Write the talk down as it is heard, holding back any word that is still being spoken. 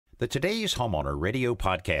The Today's Homeowner radio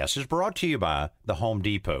podcast is brought to you by the Home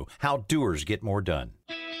Depot. How doers get more done.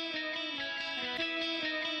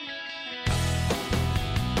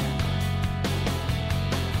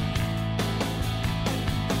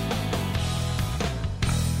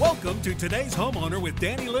 Welcome to Today's Homeowner with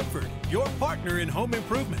Danny Lipford, your partner in home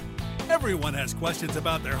improvement. Everyone has questions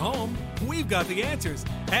about their home. We've got the answers,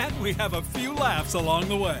 and we have a few laughs along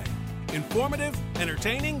the way. Informative,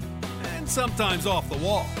 entertaining, and sometimes off the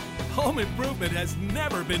wall. Home improvement has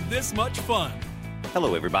never been this much fun.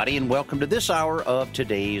 Hello, everybody, and welcome to this hour of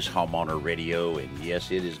Today's Homeowner Radio. And yes,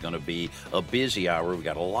 it is going to be a busy hour. We've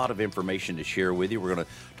got a lot of information to share with you. We're going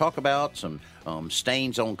to talk about some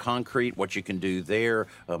stains on concrete, what you can do there,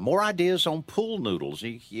 more ideas on pool noodles.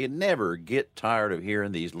 You never get tired of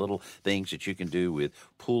hearing these little things that you can do with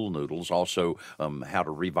pool noodles. Also, how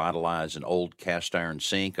to revitalize an old cast iron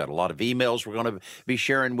sink. Got a lot of emails we're going to be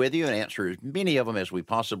sharing with you and answer as many of them as we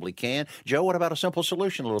possibly can. Joe, what about a simple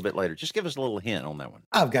solution a little bit later? Just give us a little hint on that one.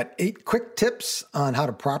 I've got 8 quick tips on how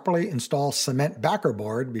to properly install cement backer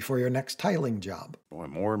board before your next tiling job. Boy,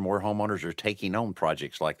 more and more homeowners are taking on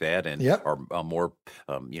projects like that, and are more,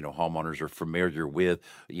 homeowners are familiar with,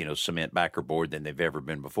 cement backer board than they've ever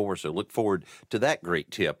been before. So look forward to that great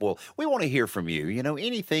tip. Well, we want to hear from you.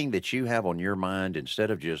 Anything that you have on your mind,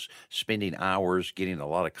 instead of just spending hours getting a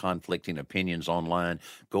lot of conflicting opinions online,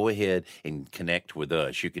 go ahead and connect with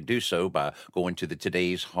us. You can do so by going to the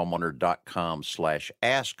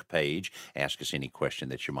todayshomeowner.com/ask page. Ask us any question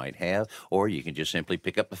that you might have, or you can just simply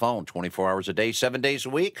pick up the phone 24 hours a day, 7 days a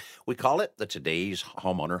week. We call it the Today's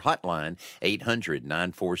Homeowner Hotline,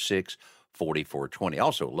 800-946-4420.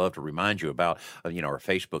 Also, love to remind you about, our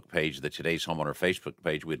Facebook page, the Today's Homeowner Facebook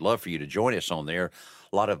page. We'd love for you to join us on there.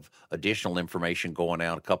 A lot of additional information going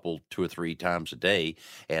out 2 or 3 times a day,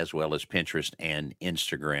 as well as Pinterest and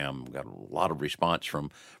Instagram. We've got a lot of response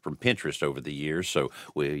from Pinterest over the years, so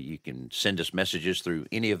you can send us messages through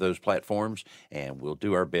any of those platforms, and we'll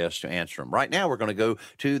do our best to answer them. Right now, we're going to go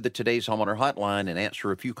to the Today's Homeowner Hotline and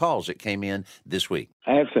answer a few calls that came in this week.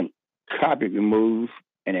 I have some carpet removed,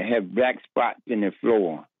 and I have black spots in the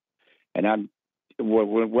floor, and I'm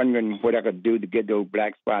wondering what I could do to get those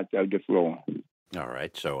black spots out of the floor. All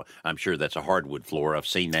right, so I'm sure that's a hardwood floor. I've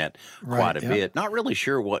seen that quite a bit. Not really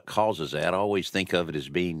sure what causes that. I always think of it as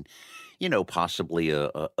being, possibly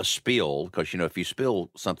a spill, because, if you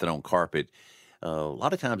spill something on carpet, a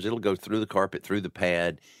lot of times it'll go through the carpet, through the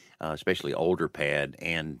pad, especially older pad,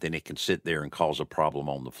 and then it can sit there and cause a problem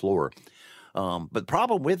on the floor. But the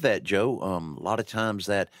problem with that, Joe, a lot of times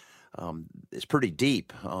that it's pretty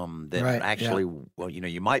deep.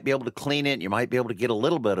 You might be able to clean it, and you might be able to get a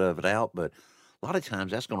little bit of it out, but a lot of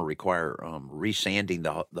times that's going to require resanding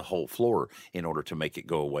the whole floor in order to make it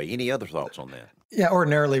go away. Any other thoughts on that? Yeah,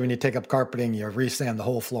 ordinarily when you take up carpeting, you resand the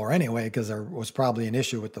whole floor anyway, because there was probably an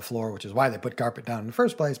issue with the floor, which is why they put carpet down in the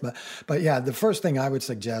first place. But yeah, the first thing I would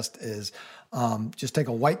suggest is just take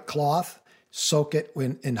a white cloth, soak it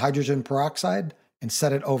in hydrogen peroxide, and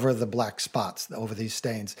set it over the black spots, over these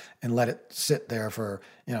stains, and let it sit there for,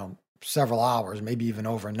 several hours, maybe even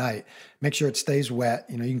overnight. Make sure it stays wet.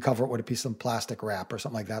 You can cover it with a piece of plastic wrap or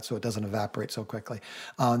something like that so it doesn't evaporate so quickly.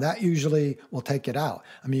 That usually will take it out.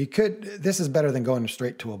 I mean, this is better than going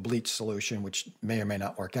straight to a bleach solution, which may or may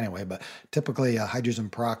not work anyway, but typically hydrogen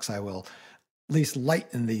peroxide will at least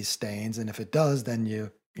lighten these stains. And if it does, then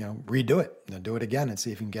you redo it, do it again and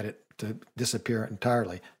see if you can get it to disappear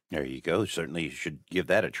entirely. There you go. Certainly you should give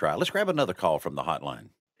that a try. Let's grab another call from the hotline.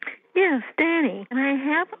 Yes, Danny. And I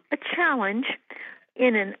have a challenge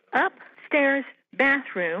in an upstairs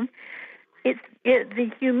bathroom.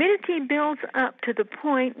 The humidity builds up to the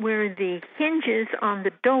point where the hinges on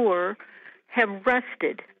the door have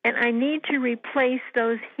rusted, and I need to replace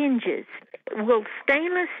those hinges. Will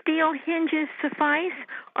stainless steel hinges suffice,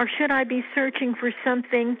 or should I be searching for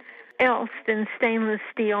something else than stainless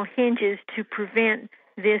steel hinges to prevent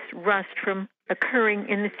this rust from occurring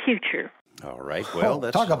in the future? All right. Well,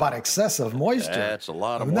 talk about excessive moisture. That's a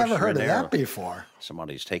lot of I've moisture. never heard in of there. that before.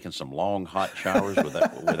 Somebody's taken some long, hot showers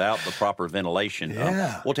without the proper ventilation.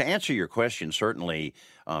 Yeah. Well, to answer your question, certainly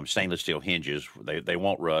stainless steel hinges, they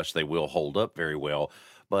won't rust. They will hold up very well.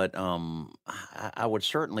 But I would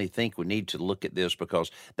certainly think we need to look at this, because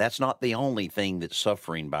that's not the only thing that's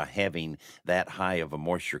suffering by having that high of a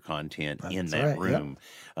moisture content in that room.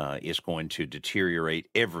 It's going to deteriorate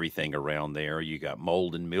everything around there. You got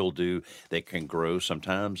mold and mildew that can grow.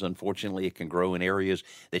 Sometimes, unfortunately, it can grow in areas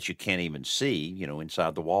that you can't even see,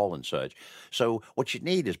 inside the wall and such. So what you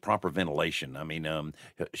need is proper ventilation. I mean,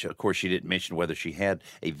 of course, she didn't mention whether she had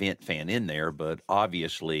a vent fan in there, but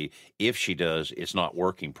obviously, if she does, it's not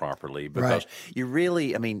working working properly, because you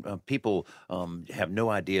really, people have no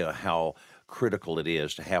idea how critical it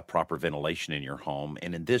is to have proper ventilation in your home.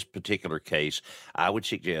 And in this particular case, I would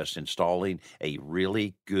suggest installing a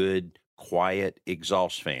really good, quiet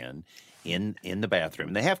exhaust fan in the bathroom.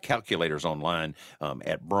 And they have calculators online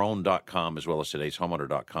at Braun.com as well as today's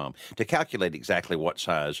Homeowner.com to calculate exactly what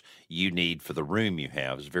size you need for the room you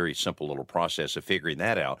have. It's a very simple little process of figuring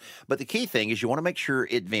that out. But the key thing is you want to make sure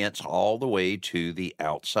it vents all the way to the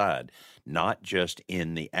outside, not just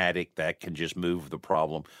in the attic. That can just move the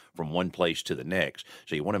problem from one place to the next.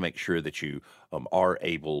 So you want to make sure that you are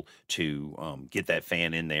able to get that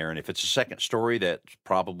fan in there. And if it's a second story, that's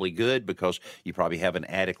probably good, because you probably have an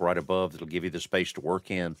attic right above that'll give you the space to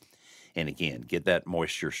work in. And again, get that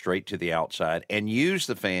moisture straight to the outside, and use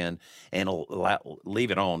the fan and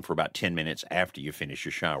leave it on for about 10 minutes after you finish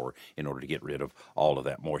your shower in order to get rid of all of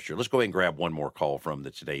that moisture. Let's go ahead and grab one more call from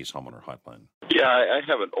the Today's Homeowner Hotline. Yeah, I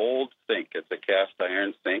have an old sink. It's a cast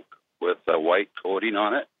iron sink with a white coating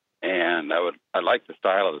on it, and I like the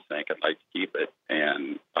style of the sink. I'd like to keep it,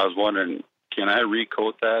 and I was wondering, can I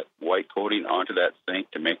recoat that white coating onto that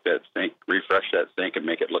sink to make that sink, refresh that sink and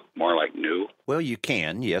make it look more like new? Well, you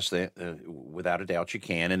can, yes, without a doubt you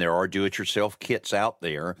can, and there are do-it-yourself kits out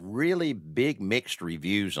there. Really big mixed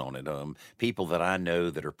reviews on it. People that I know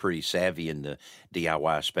that are pretty savvy in the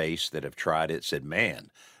DIY space that have tried it said,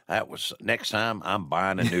 man, that was next time I'm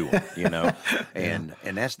buying a new one, and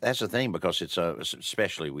that's the thing, because it's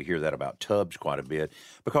especially we hear that about tubs quite a bit,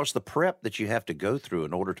 because the prep that you have to go through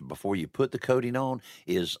in order to before you put the coating on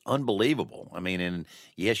is unbelievable. And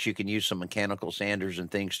yes, you can use some mechanical sanders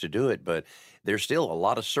and things to do it, but there's still a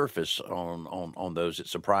lot of surface on those. It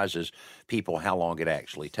surprises people how long it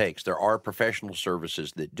actually takes. There are professional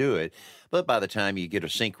services that do it, but by the time you get a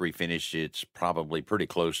sink refinished, it's probably pretty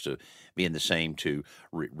close to being the same to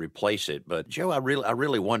replace it. But Joe, I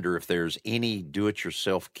really wonder if there's any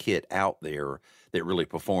do-it-yourself kit out there that really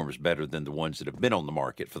performs better than the ones that have been on the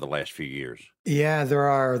market for the last few years. Yeah, there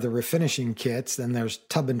are the refinishing kits. Then there's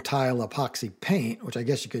tub and tile epoxy paint, which I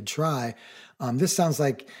guess you could try. This sounds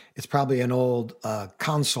like it's probably an old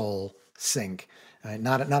console sink.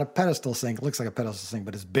 Not a pedestal sink. It looks like a pedestal sink,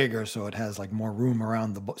 but it's bigger, so it has like more room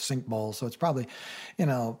around the sink bowl. So it's probably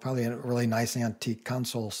a really nice antique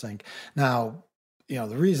console sink. Now,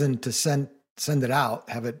 the reason to send it out,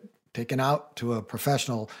 have it taken out to a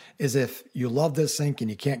professional, is if you love this sink and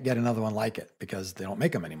you can't get another one like it because they don't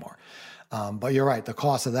make them anymore. But you're right, the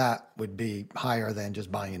cost of that would be higher than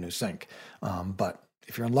just buying a new sink. But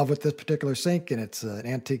if you're in love with this particular sink and it's an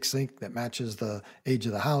antique sink that matches the age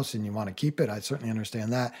of the house and you want to keep it, I certainly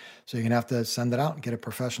understand that. So you're going to have to send it out and get it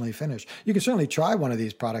professionally finished. You can certainly try one of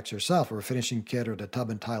these products yourself, or a finishing kit or the tub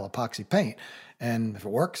and tile epoxy paint. And if it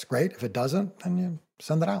works, great. If it doesn't, then you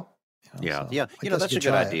send it out. Yeah. That's a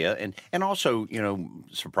good idea. And also,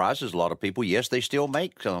 surprises a lot of people. Yes, they still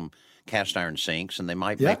make cast iron sinks, and they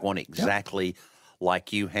might make one exactly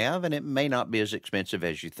like you have, and it may not be as expensive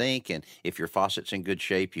as you think. And if your faucet's in good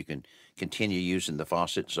shape, you can continue using the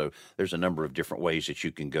faucet. So there's a number of different ways that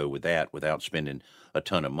you can go with that without spending a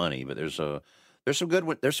ton of money. But there's some good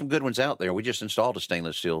ones out there. We just installed a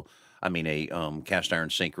cast iron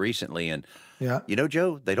sink recently, and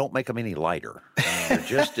Joe, they don't make them any lighter. They're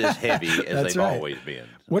just as heavy as they've always been.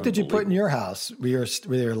 What did you put in your house with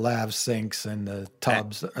your lav sinks and the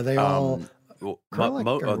tubs? Are they all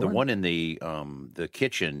acrylic, the one in the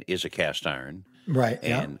kitchen is a cast iron, right?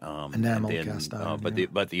 And enamel cast iron.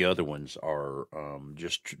 But the other ones are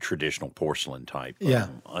just traditional porcelain type,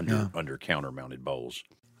 under counter mounted bowls.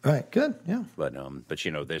 Right. Good. Yeah. But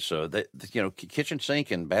this kitchen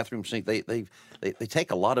sink and bathroom sink, they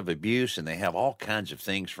take a lot of abuse, and they have all kinds of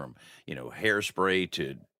things from hairspray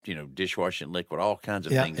to dishwashing liquid, all kinds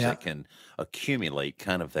of things that can accumulate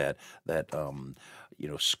kind of that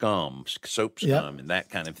scum, soap scum, and that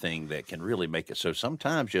kind of thing that can really make it. So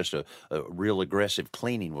sometimes just a real aggressive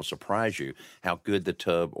cleaning will surprise you how good the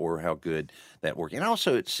tub or how good that works. And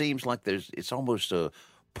also, it seems like it's almost a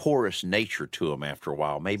porous nature to them after a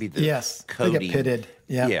while. Maybe the coating, they get pitted.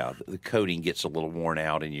 The coating gets a little worn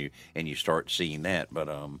out, and you start seeing that. But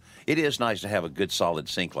it is nice to have a good solid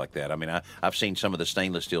sink like that. I mean, I've seen some of the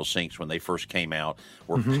stainless steel sinks when they first came out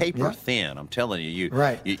were paper thin. I'm telling you,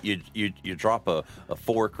 you drop a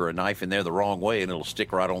fork or a knife in there the wrong way, and it'll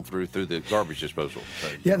stick right on through the garbage disposal.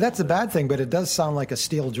 So, that's a bad thing, but it does sound like a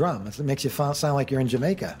steel drum. It makes you sound like you're in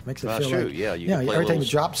Jamaica. It makes it feel like every time you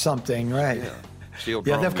drop something, right? Yeah.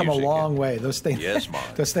 They've come a long way. Those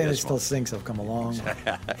stainless steel sinks have come a long way.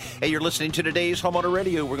 Hey, you're listening to today's Homeowner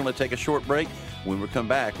Radio. We're going to take a short break. When we come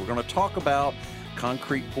back, we're going to talk about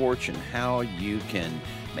concrete porch and how you can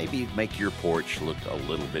maybe make your porch look a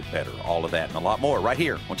little bit better. All of that and a lot more right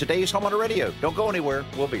here on today's Homeowner Radio. Don't go anywhere.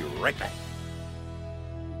 We'll be right back.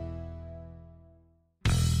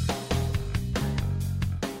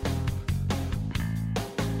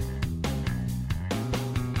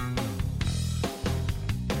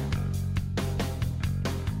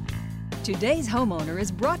 Today's Homeowner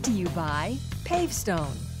is brought to you by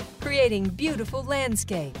Pavestone, creating beautiful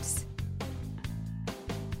landscapes.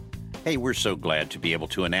 Hey, we're so glad to be able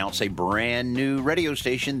to announce a brand new radio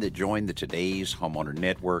station that joined the Today's Homeowner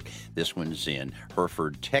Network. This one's in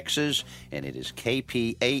Hereford, Texas, and it is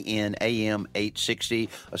KPAN AM 860.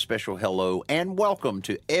 A special hello and welcome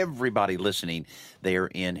to everybody listening there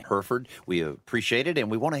in Hereford. We appreciate it, and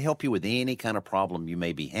we want to help you with any kind of problem you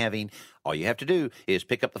may be having. All you have to do is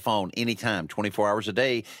pick up the phone anytime, 24 hours a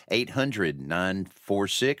day,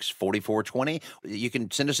 800-946-4420. You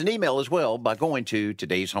can send us an email as well by going to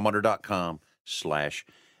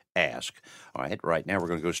todayshomeowner.com/ask. All right now we're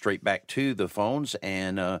going to go straight back to the phones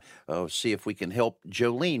and see if we can help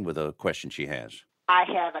Jolene with a question she has. I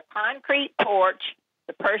have a concrete porch.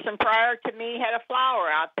 The person prior to me had a flower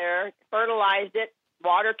out there, fertilized it,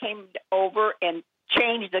 water came over and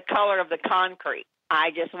changed the color of the concrete.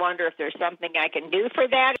 I just wonder if there's something I can do for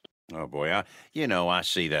that. Oh, boy. I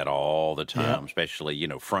see that all the time, especially,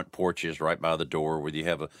 front porches right by the door where you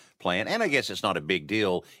have a plant. And I guess it's not a big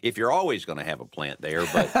deal if you're always going to have a plant there.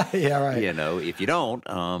 But, if you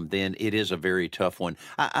don't, then it is a very tough one.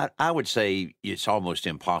 I would say it's almost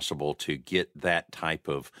impossible to get that type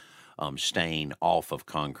of stain off of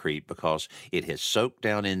concrete because it has soaked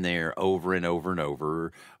down in there over and over and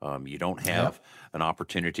over. You don't have an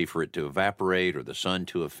opportunity for it to evaporate or the sun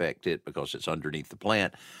to affect it because it's underneath the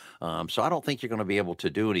plant. So I don't think you're going to be able to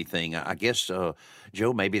do anything. I guess,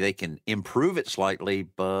 Joe, maybe they can improve it slightly,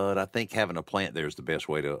 but I think having a plant there is the best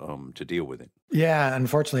way to deal with it. Yeah,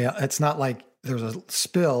 unfortunately, it's not like there's a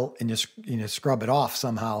spill and you scrub it off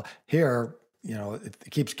somehow. Here, it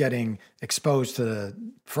keeps getting exposed to the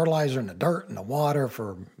fertilizer and the dirt and the water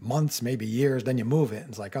for months, maybe years. Then you move it. And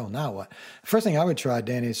it's like, oh, now what? First thing I would try,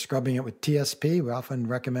 Danny, is scrubbing it with TSP. We often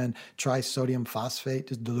recommend trisodium phosphate.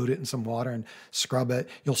 Just dilute it in some water and scrub it.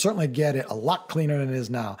 You'll certainly get it a lot cleaner than it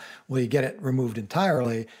is now. Will you get it removed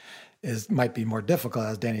entirely? Might be more difficult,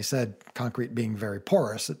 as Danny said, concrete being very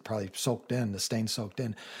porous, it probably soaked in, the stain soaked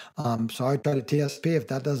in. So I would try to TSP. If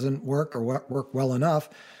that doesn't work or work well enough,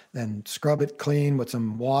 then scrub it clean with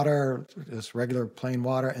some water, just regular plain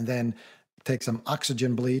water, and then take some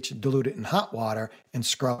oxygen bleach, dilute it in hot water, and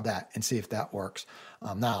scrub that and see if that works.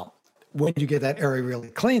 Now, when you get that area really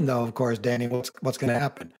clean, though, of course, Danny, what's going to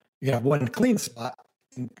happen? You have one clean spot.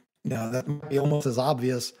 That might be almost as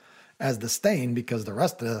obvious as the stain because the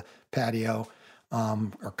rest of the patio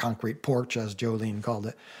or concrete porch, as Jolene called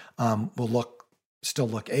it, will still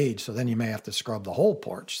look aged. So then you may have to scrub the whole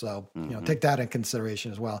porch. So, take that in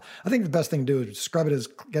consideration as well. I think the best thing to do is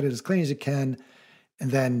get it as clean as you can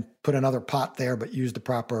and then put another pot there, but use the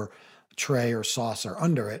proper tray or saucer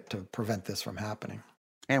under it to prevent this from happening.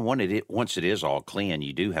 And once it is all clean,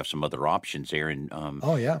 you do have some other options there. And,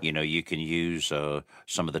 you can use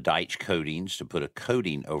some of the Deitch coatings to put a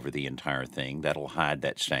coating over the entire thing. That'll hide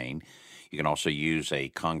that stain. You can also use a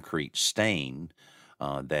concrete stain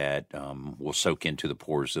that will soak into the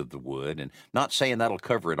pores of the wood. And not saying that'll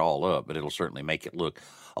cover it all up, but it'll certainly make it look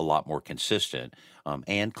a lot more consistent.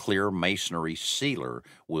 And clear masonry sealer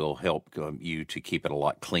will help you to keep it a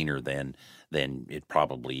lot cleaner than it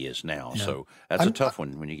probably is now. Yeah. So that's a tough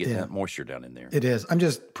one when you get that moisture down in there. It is. I'm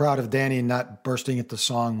just proud of Danny not bursting into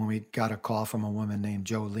song when we got a call from a woman named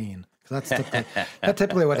Jolene. That's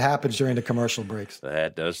typically what happens during the commercial breaks.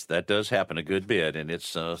 That does happen a good bit, and it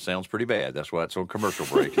sounds pretty bad. That's why it's on commercial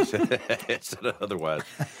break instead of otherwise.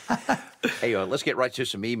 Hey, let's get right to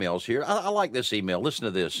some emails here. I like this email. Listen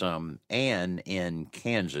to this. Ann in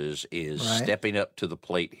Kansas is stepping up to the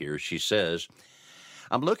plate here. She says,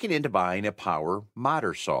 I'm looking into buying a power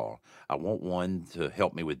miter saw. I want one to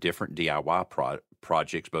help me with different DIY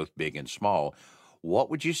projects, both big and small.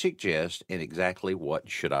 What would you suggest, and exactly what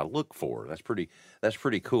should I look for? That's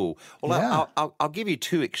pretty cool. Well, I'll give you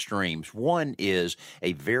two extremes. One is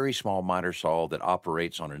a very small miter saw that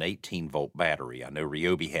operates on an 18-volt battery. I know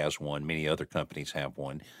Ryobi has one. Many other companies have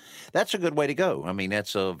one. That's a good way to go. I mean,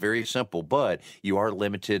 that's very simple, but you are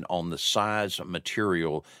limited on the size of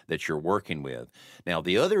material that you're working with. Now,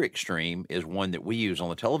 the other extreme is one that we use on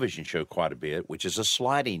the television show quite a bit, which is a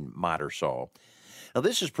sliding miter saw. Now,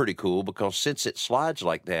 this is pretty cool because since it slides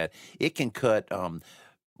like that, it can cut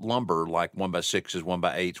lumber like 1x6s,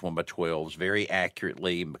 1x8s, 1x12s very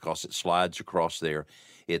accurately, and because it slides across there,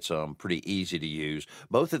 it's pretty easy to use.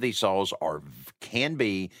 Both of these saws can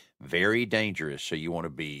be very dangerous, so you want to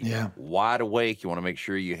be wide awake. You want to make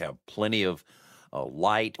sure you have plenty of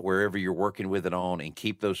light wherever you're working with it on, and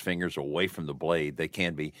keep those fingers away from the blade. They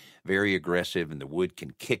can be very aggressive, and the wood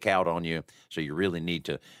can kick out on you, so you really need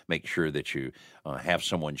to make sure that you have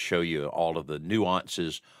someone show you all of the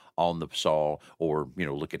nuances on the saw, or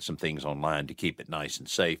look at some things online to keep it nice and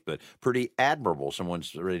safe. But pretty admirable.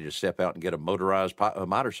 Someone's ready to step out and get a motorized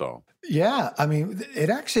miter saw. Yeah, I mean, it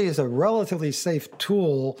actually is a relatively safe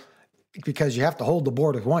tool, because you have to hold the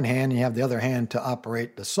board with one hand and you have the other hand to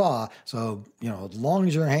operate the saw. So, as long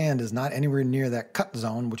as your hand is not anywhere near that cut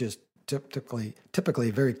zone, which is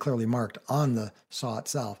typically very clearly marked on the saw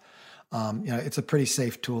itself, it's a pretty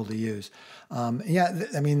safe tool to use.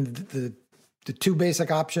 The two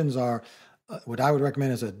basic options are what I would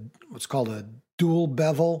recommend is what's called a dual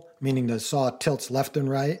bevel, meaning the saw tilts left and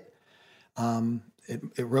right.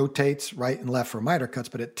 It rotates right and left for miter cuts,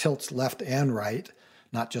 but it tilts left and right,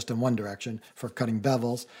 not just in one direction, for cutting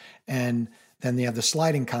bevels. And then you have the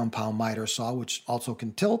sliding compound miter saw, which also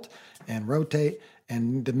can tilt and rotate.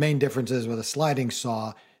 And the main difference is with a sliding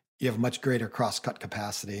saw, you have much greater cross-cut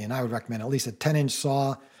capacity. And I would recommend at least a 10-inch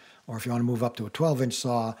saw, or if you want to move up to a 12-inch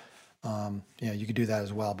saw, you could do that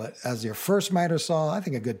as well. But as your first miter saw, I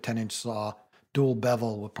think a good 10-inch saw, dual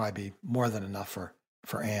bevel, would probably be more than enough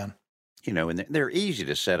for Ann. And they're easy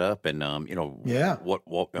to set up, and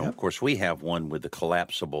of course, we have one with the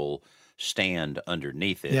collapsible stand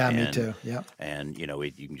underneath it. Yeah, me too. Yeah, and you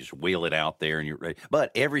can just wheel it out there, and you're ready.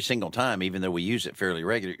 But every single time, even though we use it fairly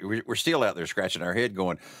regularly, we're still out there scratching our head,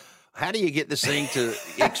 going, "How do you get this thing to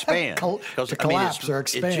expand? To collapse or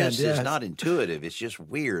expand? It just is not intuitive. It's just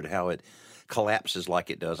weird how it collapses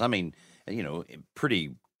like it does. I mean,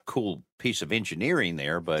 pretty cool piece of engineering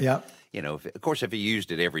there, but of course, if you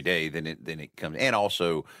used it every day, then it comes. And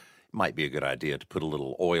also, it might be a good idea to put a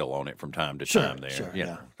little oil on it from time to time. There, sure,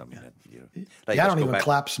 I don't even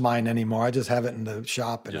collapse mine anymore. I just have it in the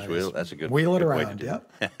shop and that's a good wheel it good around. Yeah.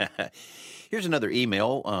 Here's another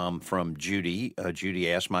email from Judy.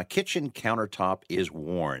 Judy asked, "My kitchen countertop is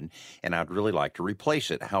worn, and I'd really like to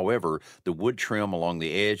replace it. However, the wood trim along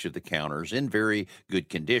the edge of the counter is in very good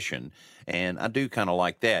condition, and I do kind of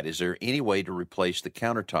like that. Is there any way to replace the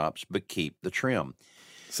countertops but keep the trim?"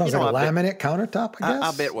 Sounds like a laminate countertop, I guess.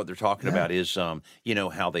 I bet what they're talking about is, how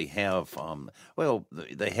they have,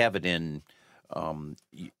 they have it in,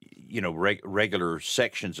 regular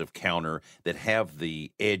sections of counter that have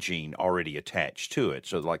the edging already attached to it.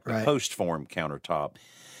 So like the post-form countertop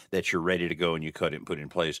that you're ready to go and you cut it and put it in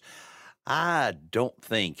place. I don't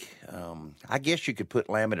think, I guess you could put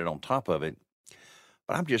laminate on top of it,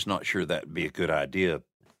 but I'm just not sure that'd be a good idea,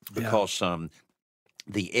 because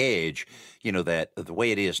the edge, that the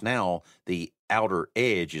way it is now, the outer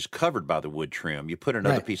edge is covered by the wood trim. You put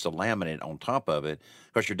another piece of laminate on top of it,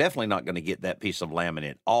 because you're definitely not going to get that piece of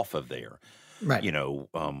laminate off of there,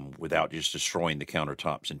 without just destroying the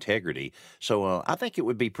countertop's integrity. So I think it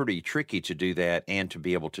would be pretty tricky to do that and to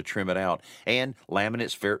be able to trim it out. And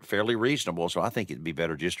laminate's fairly reasonable, so I think it'd be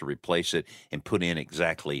better just to replace it and put in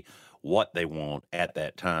exactly what they want at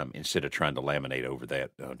that time instead of trying to laminate over that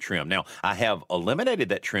trim. Now, I have eliminated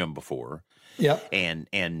that trim before, and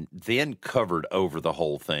then covered over the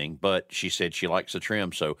whole thing. But she said she likes the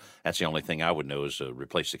trim, so that's the only thing I would know is to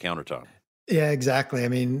replace the countertop. Yeah, exactly. I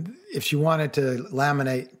mean, if she wanted to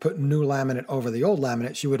put new laminate over the old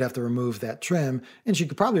laminate, she would have to remove that trim, and she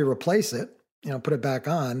could probably replace it, put it back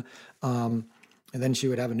on, and then she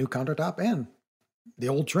would have a new countertop and the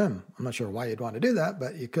old trim. I'm not sure why you'd want to do that,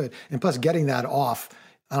 but you could. And plus, getting that off,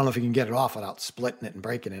 I don't know if you can get it off without splitting it and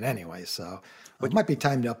breaking it anyway. So it might be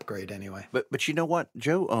time to upgrade anyway. But you know what,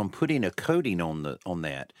 Joe? Putting a coating on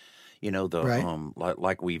that,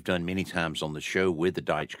 like we've done many times on the show with the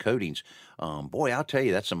Deitch coatings. Boy, I'll tell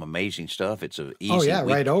you, that's some amazing stuff. It's a easy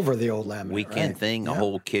right over the old laminate weekend thing. A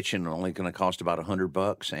whole kitchen only going to cost about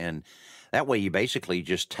 $100, and that way you basically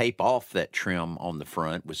just tape off that trim on the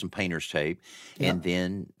front with some painter's tape, and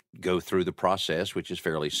then go through the process, which is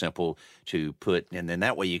fairly simple to put. And then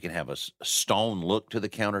that way you can have a stone look to the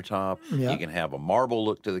countertop. You can have a marble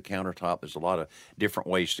look to the countertop. There's a lot of different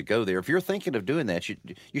ways to go there. If you're thinking of doing that, you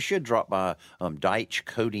should drop by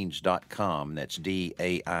DeitchCoatings.com. That's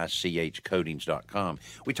DAICH Coatings.com.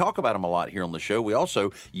 We talk about them a lot here on the show. We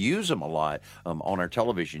also use them a lot on our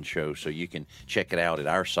television show, so you can check it out at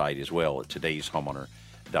our site as well at today'shomeowner.com.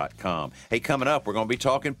 shop.poolnoodles.com. Hey, coming up, we're going to be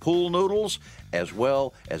talking pool noodles as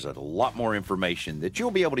well as a lot more information that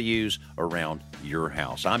you'll be able to use around your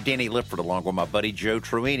house. I'm Danny Lipford along with my buddy Joe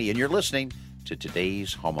Truini, and you're listening to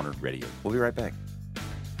today's Homeowner Radio. We'll be right back.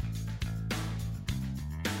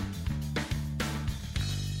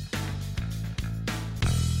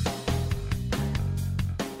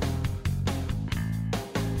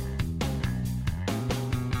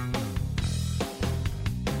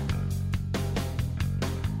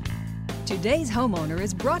 Today's Homeowner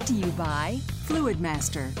is brought to you by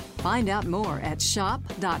FluidMaster. Find out more at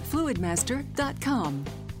shop.fluidmaster.com.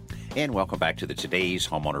 And welcome back to the Today's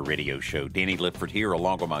Homeowner Radio Show. Danny Lipford here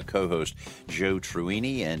along with my co-host Joe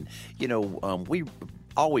Truini. And, we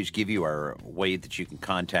always give you our way that you can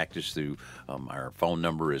contact us through our phone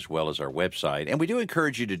number as well as our website. And we do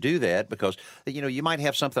encourage you to do that because, you might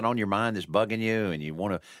have something on your mind that's bugging you and you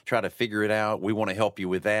want to try to figure it out. We want to help you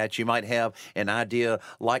with that. You might have an idea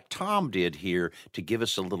like Tom did here to give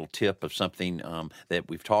us a little tip of something that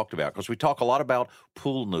we've talked about, because we talk a lot about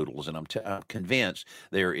pool noodles, and I'm convinced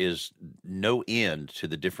there is no end to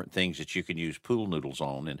the different things that you can use pool noodles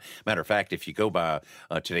on. And matter of fact, if you go by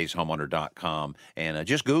today'shomeowner.com and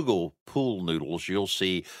just Google pool noodles, you'll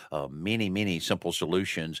see many simple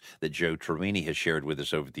solutions that Joe Truini has shared with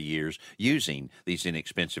us over the years using these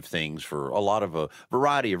inexpensive things for a lot of a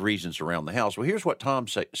variety of reasons around the house. Well, here's what Tom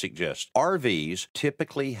suggests. RVs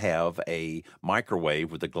typically have a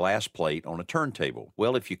microwave with a glass plate on a turntable.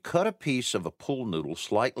 Well, if you cut a piece of a pool noodle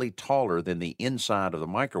slightly taller than the inside of the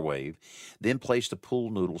microwave, then place the pool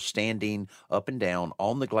noodle standing up and down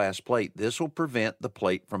on the glass plate, this will prevent the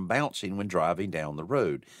plate from bouncing when driving down the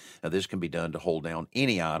road. Now, this can be done to hold down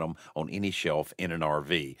any item on any shelf in an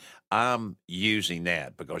RV. I'm using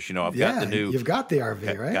that because, I've got the new... You've got the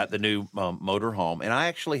RV, right? Got the new motor home. And I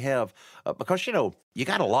actually have, because, you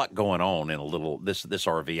got a lot going on in a little... This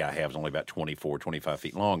RV I have is only about 24, 25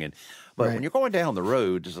 feet long. But right. when you're going down the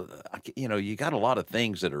road, you got a lot of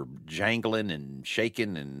things that are jangling and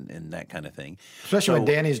shaking and that kind of thing. Especially when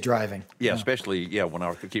Danny's driving. Yeah, especially, when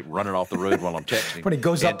I keep running off the road while I'm texting. When he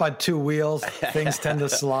goes up on two wheels, things tend to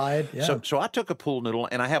slide. Yeah. So I took a pool noodle,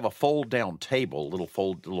 and I have a fold-down table,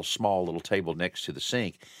 small little table next to the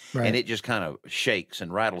sink, right. And it just kind of shakes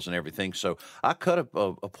and rattles and everything. So I cut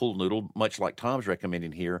a pool noodle, much like Tom's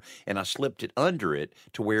recommending here, and I slipped it under it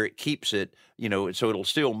to where it keeps it, so it'll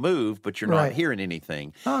still move, but you're not right. hearing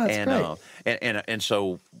anything. Oh, that's great. And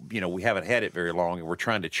so, we haven't had it very long, and we're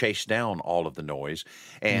trying to chase down all of the noise.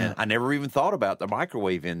 And I never even thought about the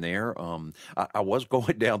microwave in there. I was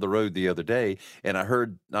going down the road the other day, and I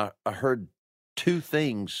heard two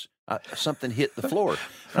things. Something hit the floor.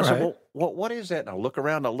 And I said, well, what is that? And I look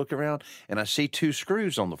around, and I see two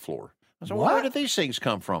screws on the floor. I said, well, where did these things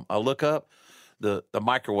come from? I look up, the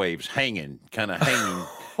microwave's hanging.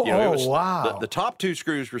 Wow. The top two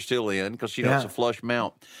screws were still in because, it's a flush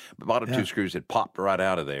mount. The bottom two screws had popped right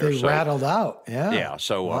out of there. They rattled out. Yeah. Yeah.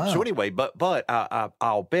 So anyway, but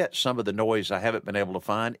I'll bet some of the noise I haven't been able to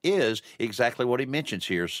find is exactly what he mentions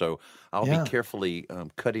here. So I'll be carefully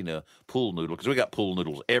cutting a pool noodle because we got pool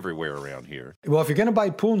noodles everywhere around here. Well, if you're going to buy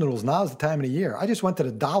pool noodles, now's the time of the year. I just went to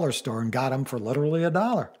the dollar store and got them for literally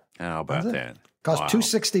 $1. How about that? Cost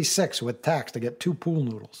 $2.66 with tax to get two pool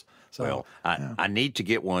noodles. So, I need to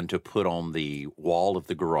get one to put on the wall of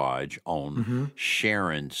the garage on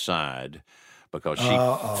Sharon's side because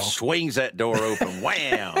she swings that door open.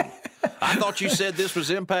 Wham! I thought you said this was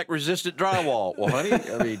impact-resistant drywall. Well, honey,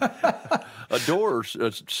 I mean, a door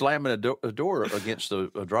slamming a door against a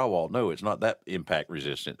drywall. No, it's not that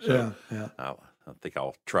impact-resistant. So, I think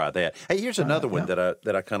I'll try that. Hey, here's another one that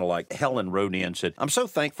I kind of like. Helen wrote in and said, I'm so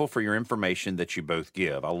thankful for your information that you both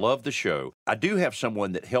give. I love the show. I do have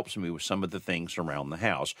someone that helps me with some of the things around the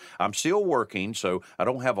house. I'm still working, so I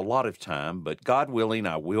don't have a lot of time, but God willing,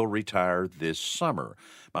 I will retire this summer.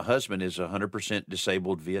 My husband is a 100%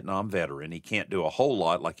 disabled Vietnam veteran. He can't do a whole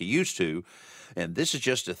lot like he used to. And this is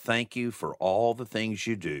just a thank you for all the things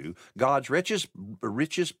you do. God's richest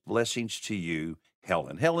blessings to you,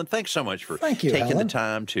 Helen. Helen, thanks so much for taking the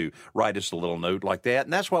time to write us a little note like that.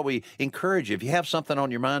 And that's why we encourage you. If you have something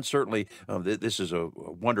on your mind, certainly this is a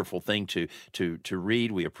wonderful thing to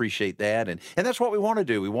read. We appreciate that. And that's what we want to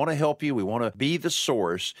do. We want to help you. We want to be the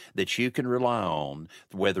source that you can rely on,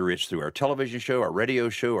 whether it's through our television show, our radio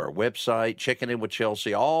show, our website, Checking In with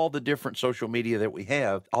Chelsea, all the different social media that we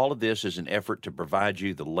have. All of this is an effort to provide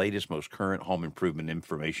you the latest, most current home improvement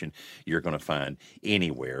information you're going to find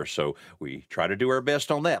anywhere. So we try to do our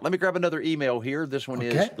best on that. Let me grab another email here. This one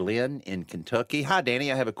is Glenn in Kentucky. Hi,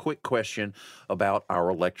 Danny. I have a quick question about our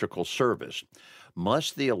electrical service.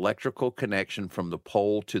 must the electrical connection from the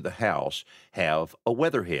pole to the house have a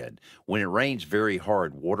weatherhead? When it rains very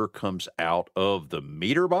hard, water comes out of the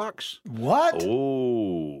meter box? What?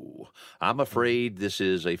 Oh, I'm afraid this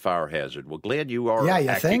is a fire hazard. Well, Glenn, you are Yeah,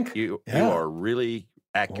 you think? you Yeah. are really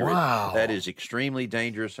accurate. Wow. That is extremely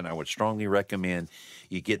dangerous, and I would strongly recommend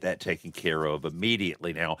you get that taken care of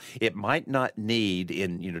immediately. Now, it might not need,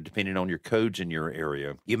 depending on your codes in your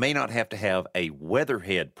area, you may not have to have a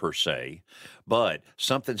weatherhead per se, but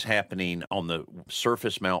something's happening on the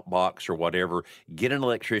surface mount box or whatever. Get an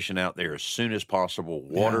electrician out there as soon as possible.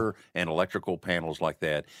 Water and electrical panels like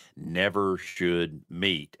that never should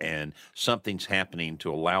meet, and something's happening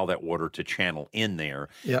to allow that water to channel in there.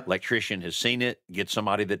 Yep. Electrician has seen it. Get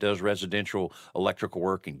somebody that does residential electrical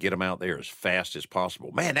work and get them out there as fast as possible.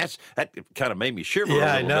 Man, that kind of made me shiver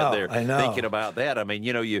a little bit there I know. thinking about that. I mean,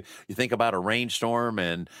 you think about a rainstorm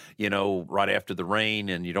and, right after the rain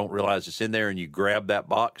and you don't realize it's in there and you grab that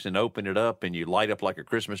box and open it up and you light up like a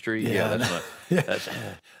Christmas tree. Yeah,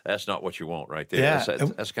 That's not what you want right there. Yeah.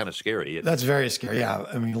 That's kind of scary. That's very scary. Yeah.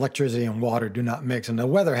 I mean, electricity and water do not mix. And the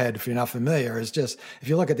weatherhead, if you're not familiar, is just, if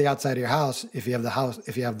you look at the outside of your house, if you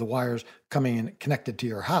have the wires coming in connected to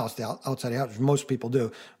your house, the outside of your house, most people do.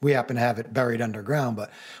 We happen to have it buried underground, but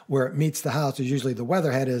where it meets the house is usually the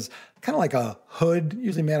weatherhead is kind of like a hood,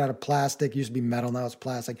 usually made out of plastic, used to be metal, now it's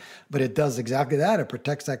plastic, but it does exactly that. It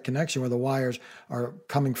protects that connection where the wires are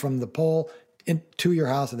coming from the pole into your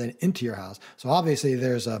house and then into your house. So obviously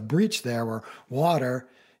there's a breach there where water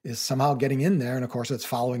is somehow getting in there, and of course it's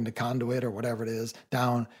following the conduit or whatever it is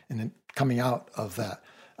down and then coming out of that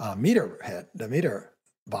the meter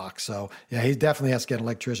box. So yeah, he definitely has to get an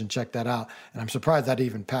electrician, check that out. And I'm surprised that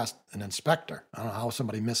even passed an inspector. I don't know how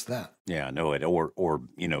somebody missed that. Yeah, I know it. Or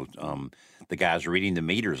the guys reading the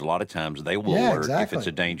meters, a lot of times they will alert if it's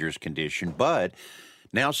a dangerous condition. But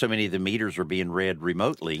now so many of the meters are being read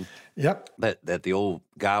remotely. Yep. That the old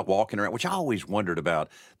guy walking around, which I always wondered about,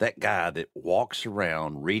 that guy that walks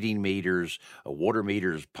around reading meters, water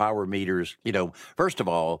meters, power meters. First of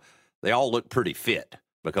all, they all look pretty fit,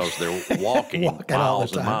 because they're walking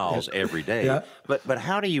miles and miles every day. Yeah. But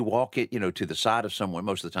how do you walk it, to the side of someone?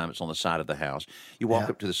 Most of the time it's on the side of the house. You walk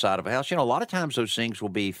up to the side of a house. A lot of times those things will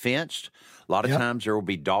be fenced. A lot of times there will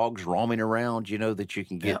be dogs roaming around, that you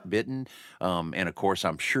can get bitten. And, of course,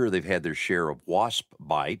 I'm sure they've had their share of wasp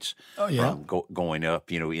bites going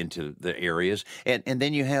up, into the areas. And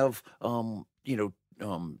then you have,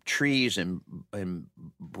 trees and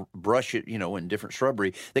brush it, and different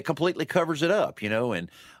shrubbery that completely covers it up, and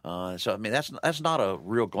so I mean that's not a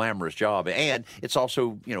real glamorous job, and it's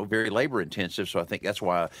also very labor intensive. So I think that's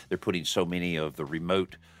why they're putting so many of the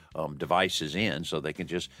remote devices in, so they can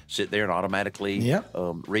just sit there and automatically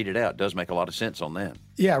read it out. It does make a lot of sense on that.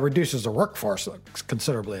 Yeah, it reduces the workforce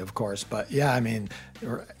considerably, of course, but yeah, I mean,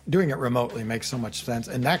 doing it remotely makes so much sense,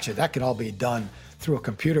 and actually that can all be done through a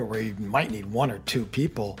computer where you might need one or two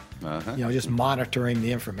people, just monitoring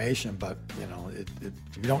the information. But, you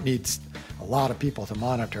don't need a lot of people to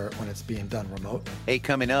monitor it when it's being done remotely. Hey,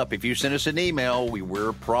 coming up, if you send us an email,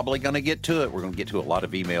 we're probably going to get to it. We're going to get to a lot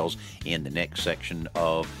of emails in the next section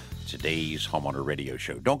of today's Homeowner Radio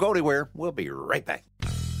Show. Don't go anywhere. We'll be right back.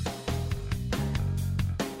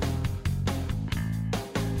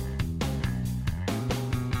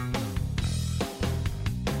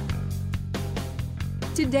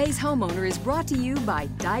 Today's Homeowner is brought to you by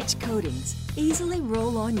Deitch Coatings. Easily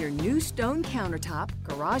roll on your new stone countertop,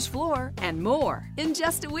 garage floor, and more in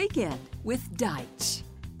just a weekend with Deitch.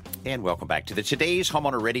 And welcome back to the Today's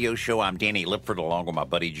Homeowner Radio Show. I'm Danny Lipford along with my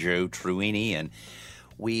buddy Joe Truini, and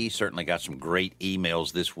we certainly got some great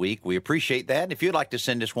emails this week. We appreciate that. And if you'd like to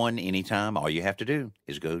send us one anytime, all you have to do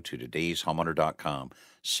is go to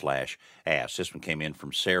todayshomeowner.com/ask. This one came in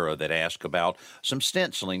from Sarah that asked about some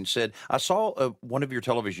stenciling. Said, I saw one of your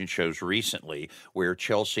television shows recently where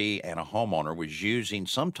Chelsea and a homeowner was using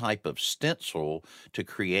some type of stencil to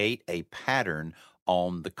create a pattern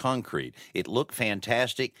on the concrete. It looked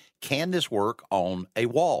fantastic. Can this work on a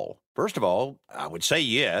wall? First of all, I would say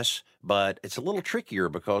yes, but it's a little trickier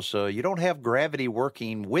because you don't have gravity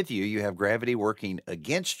working with you. You have gravity working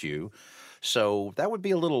against you. So that would be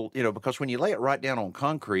a little, because when you lay it right down on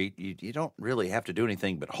concrete, you don't really have to do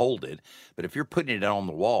anything but hold it. But if you're putting it on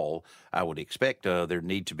the wall, I would expect there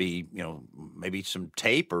need to be, maybe some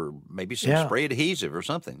tape or maybe some spray adhesive or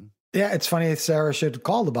something. Yeah, it's funny Sarah should have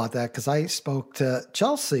called about that, because I spoke to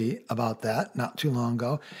Chelsea about that not too long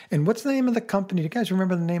ago. And what's the name of the company? Do you guys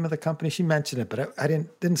remember the name of the company? She mentioned it, but I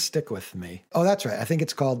didn't stick with me. Oh, that's right. I think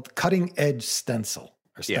it's called Cutting Edge Stencil.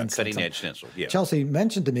 Yeah, Cutting Edge Stencil. Yeah. Chelsea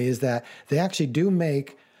mentioned to me is that they actually do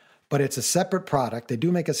make but it's a separate product. They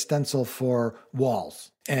do make a stencil for walls.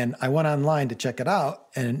 And I went online to check it out,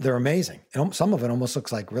 and they're amazing. And some of it almost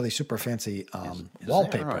looks like really super fancy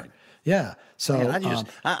wallpaper. Right? Yeah. So Man,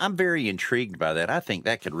 I'm very intrigued by that. I think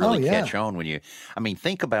that could really catch on when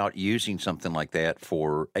think about using something like that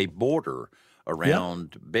for a border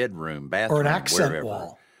around bedroom, bathroom, or an accent wherever.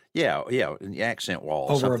 wall. Yeah, an accent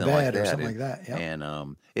wall, over something a bed like that, or something like that. Yeah.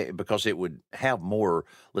 And because it would have more,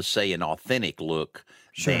 let's say, an authentic look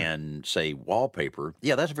than, say, wallpaper.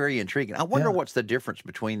 Yeah, that's very intriguing. I wonder what's the difference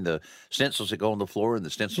between the stencils that go on the floor and the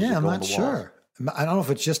stencils that go on the wall. I'm not sure. I don't know if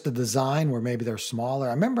it's just the design where maybe they're smaller.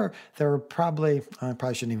 I remember there were I probably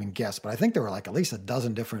shouldn't even guess, but I think there were like at least a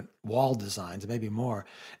dozen different wall designs, maybe more.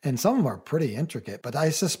 And some of them are pretty intricate, but I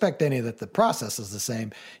suspect, Danny, that the process is the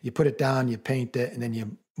same. You put it down, you paint it, and then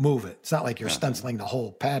you move it. It's not like you're stenciling the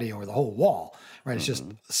whole patio or the whole wall, right? It's just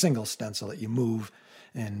a single stencil that you move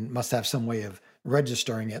and must have some way of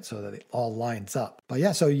registering it so that it all lines up. But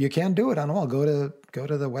yeah, so you can do it on all. Go to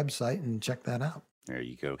the website and check that out. There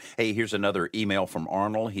you go. Hey, here's another email from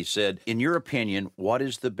Arnold. He said, in your opinion, what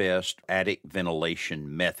is the best attic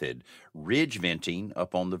ventilation method? Ridge venting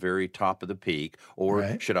up on the very top of the peak,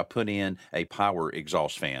 or should I put in a power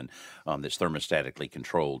exhaust fan that's thermostatically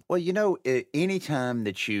controlled? Well, anytime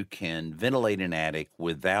that you can ventilate an attic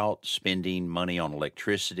without spending money on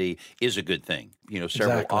electricity is a good thing.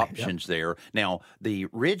 Several options there. Now, the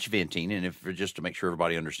ridge venting, and just to make sure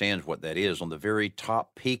everybody understands what that is, on the very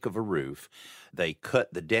top peak of a roof, they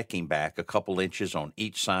cut the decking back a couple inches on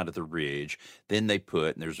each side of the ridge. Then they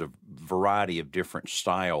and there's a variety of different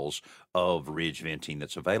styles of ridge venting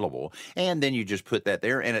that's available. And then you just put that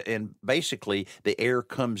there, and basically the air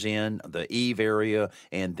comes in the eave area,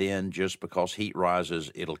 and then just because heat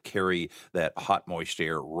rises, it'll carry that hot, moist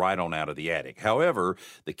air right on out of the attic. However,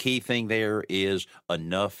 the key thing there is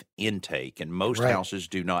enough intake, and most houses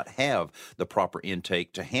do not have the proper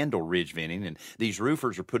intake to handle ridge venting, and these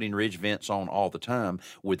roofers are putting ridge vents on all the time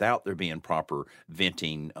without there being proper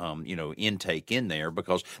venting, intake in there,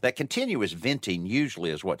 because that continuous venting usually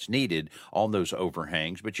is what's needed on those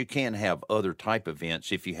overhangs, but you can have other type of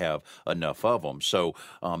vents if you have enough of them. So,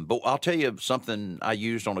 but I'll tell you something I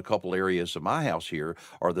used on a couple areas of my house here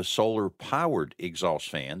are the solar powered exhaust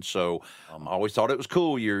fans. So I always thought it was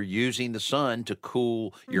cool. You're using the sun to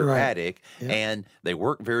cool your attic, and they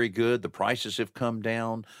work very good. The prices have come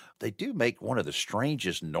down. They do make one of the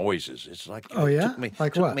strangest noises. It's like,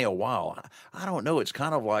 it took me a while. I don't know. It's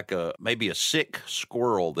kind of like maybe a sick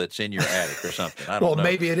squirrel that's in your attic or something. I don't know.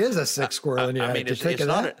 Maybe it is a sick squirrel in your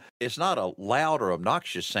attic. It's not a loud or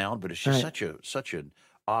obnoxious sound, but it's just such an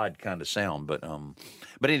odd kind of sound.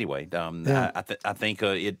 But anyway, I think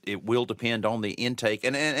it will depend on the intake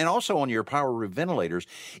and also on your power roof ventilators.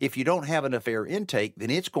 If you don't have enough air intake,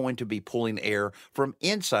 then it's going to be pulling air from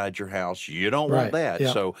inside your house. You don't want that.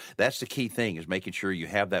 Yeah. So that's the key thing, is making sure you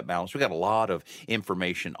have that balance. We got a lot of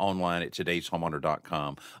information online at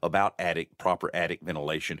todayshomeowner.com about proper attic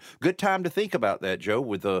ventilation. Good time to think about that, Joe,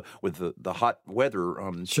 with the hot weather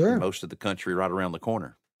in most of the country right around the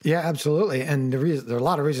corner. Yeah, absolutely. And there are a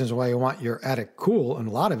lot of reasons why you want your attic cool. And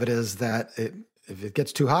a lot of it is that if it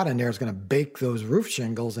gets too hot in there, it's going to bake those roof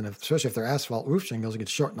shingles. And especially if they're asphalt roof shingles, it could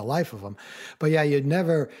shorten the life of them. But yeah,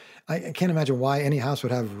 I can't imagine why any house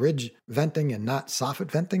would have ridge venting and not soffit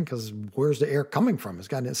venting, because where's the air coming from?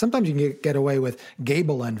 Sometimes you can get away with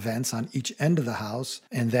gable end vents on each end of the house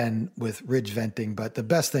and then with ridge venting. But the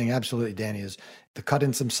best thing, absolutely, Danny, is to cut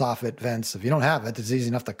in some soffit vents. If you don't have it, it's easy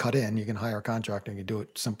enough to cut in. You can hire a contractor and you can do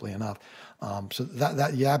it simply enough. So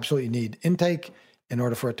that you absolutely need intake in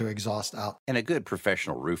order for it to exhaust out. And a good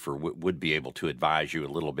professional roofer would be able to advise you a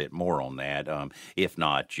little bit more on that. If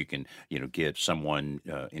not, you can get someone,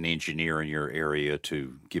 an engineer in your area,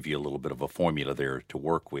 to give you a little bit of a formula there to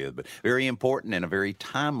work with. But very important and a very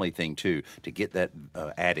timely thing, too, to get that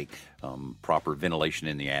attic, proper ventilation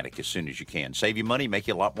in the attic as soon as you can. Save you money, make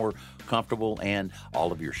you a lot more comfortable, and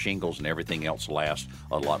all of your shingles and everything else last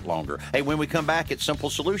a lot longer. Hey, when we come back, it's Simple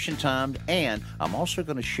Solution time, and I'm also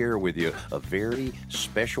going to share with you a very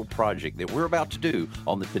special project that we're about to do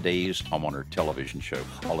on the Today's Homeowner television show.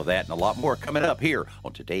 All of that and a lot more coming up here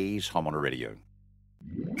on Today's Homeowner Radio.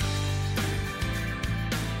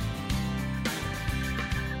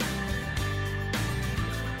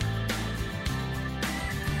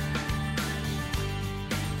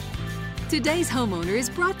 Today's Homeowner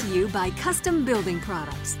is brought to you by Custom Building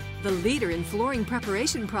Products, the leader in flooring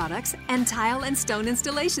preparation products and tile and stone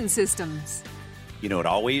installation systems. It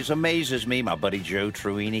always amazes me. My buddy Joe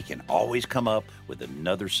Truini can always come up with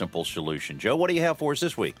another simple solution. Joe, what do you have for us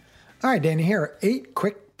this week? All right, Danny, here are 8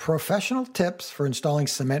 quick professional tips for installing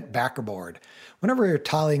cement backer board. Whenever you're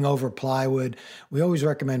tiling over plywood, we always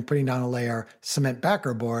recommend putting down a layer cement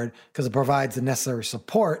backer board because it provides the necessary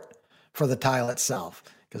support for the tile itself.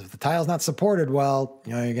 Because if the tile's not supported well,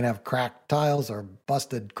 you're going to have cracked tiles or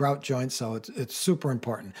busted grout joints, so it's super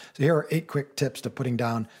important. So here are 8 quick tips to putting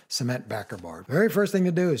down cement backer board. Very first thing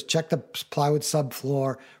to do is check the plywood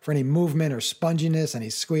subfloor for any movement or sponginess, any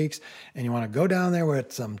squeaks, and you want to go down there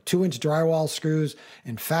with some 2-inch drywall screws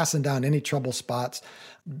and fasten down any trouble spots.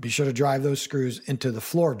 Be sure to drive those screws into the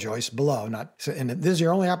floor joist below. And this is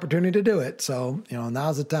your only opportunity to do it, so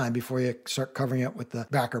now's the time before you start covering it with the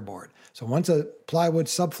backer board. So once a plywood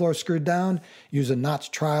subfloor is screwed down, use a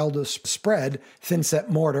notch trowel to spread thin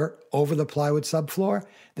set mortar over the plywood subfloor,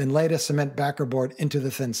 then lay the cement backer board into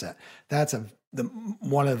the thin set. That's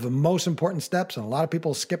one of the most important steps, and a lot of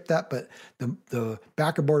people skip that, but the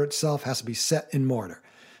backer board itself has to be set in mortar.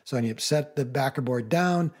 So when you set the backer board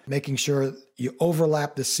down, making sure you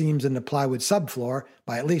overlap the seams in the plywood subfloor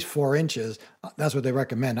by at least 4 inches. That's what they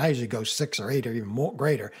recommend. I usually go 6 or 8 or even more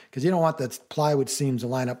greater because you don't want the plywood seams to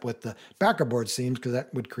line up with the backer board seams because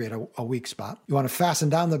that would create a weak spot. You want to fasten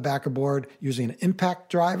down the backer board using an impact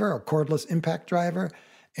driver, a cordless impact driver,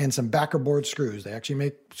 and some backer board screws. They actually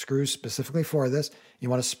make screws specifically for this. You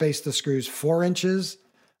want to space the screws 4 inches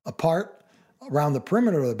apart around the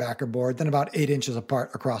perimeter of the backer board, then about 8 inches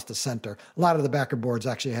apart across the center. A lot of the backer boards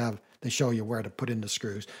actually they show you where to put in the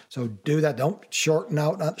screws. So do that. Don't shorten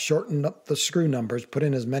up the screw numbers. Put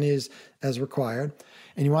in as many as required.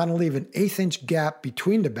 And you want to leave an 1/8 inch gap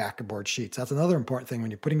between the backer board sheets. That's another important thing.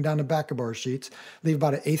 When you're putting down the backer board sheets, leave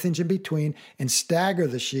about an 1/8 inch in between and stagger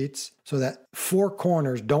the sheets so that 4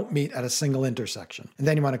 corners don't meet at a single intersection. And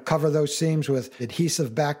then you want to cover those seams with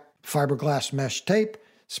adhesive back fiberglass mesh tape.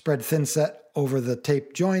 Spread thin set over the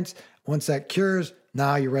tape joints. Once that cures,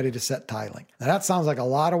 now you're ready to set tiling. Now that sounds like a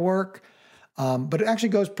lot of work, but it actually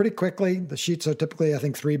goes pretty quickly. The sheets are typically, I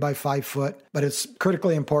think, 3 by 5 foot, but it's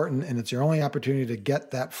critically important, and it's your only opportunity to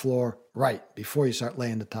get that floor right before you start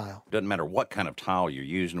laying the tile. Doesn't matter what kind of tile you're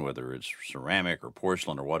using, whether it's ceramic or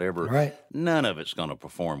porcelain or whatever. Right. None of it's going to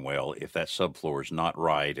perform well if that subfloor is not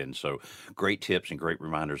right. And so great tips and great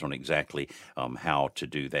reminders on exactly how to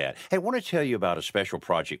do that. Hey, I want to tell you about a special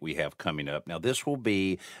project we have coming up. Now, this will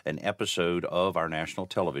be an episode of our national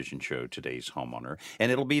television show, Today's Homeowner,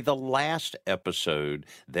 and it'll be the last episode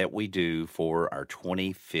that we do for our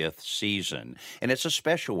 25th season. And it's a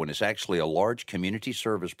special one. It's actually a large community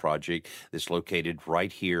service project that's located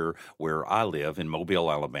right here where I live in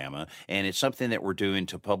Mobile, Alabama. And it's something that we're doing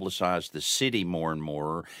to publicize the city more and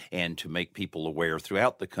more and to make people aware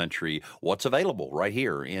throughout the country what's available right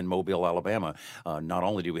here in Mobile, Alabama. Not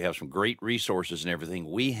only do we have some great resources and everything,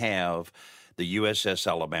 we have the USS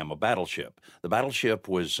Alabama battleship. The battleship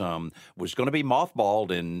was going to be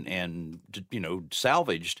mothballed and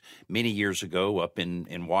salvaged many years ago up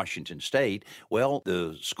in Washington State. Well,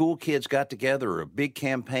 the school kids got together, a big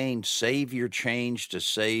campaign, Save Your Change to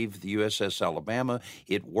save the USS Alabama.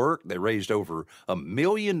 It worked. They raised over $1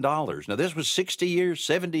 million. Now, this was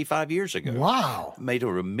 75 years ago. Wow. Made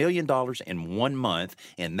over $1 million in 1 month,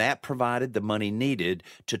 and that provided the money needed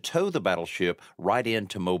to tow the battleship right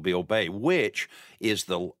into Mobile Bay, which is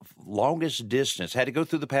the longest distance, had to go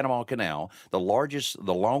through the Panama Canal, the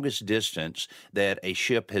longest distance that a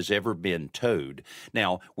ship has ever been towed.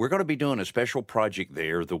 Now, we're going to be doing a special project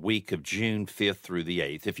there the week of June 5th through the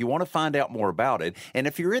 8th. If you want to find out more about it, and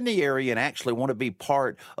if you're in the area and actually want to be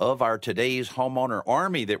part of our Today's Homeowner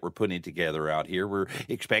Army that we're putting together out here, we're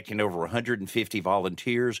expecting over 150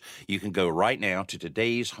 volunteers. You can go right now to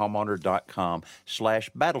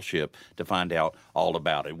todayshomeowner.com/battleship to find out all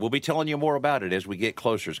about it. We'll be telling you more about it as we get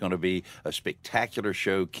closer. It's going to be a spectacular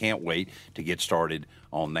show. Can't wait to get started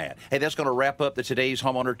on that. Hey, that's going to wrap up the Today's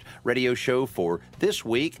Homeowner radio show for this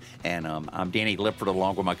week. And I'm Danny Lipford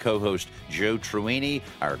along with my co-host Joe Truini,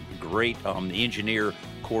 our great engineer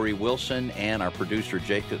Corey Wilson, and our producer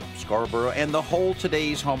Jacob Scarborough, and the whole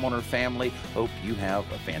Today's Homeowner family. Hope you have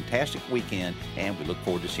a fantastic weekend, and we look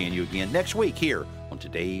forward to seeing you again next week here on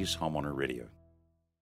Today's Homeowner Radio.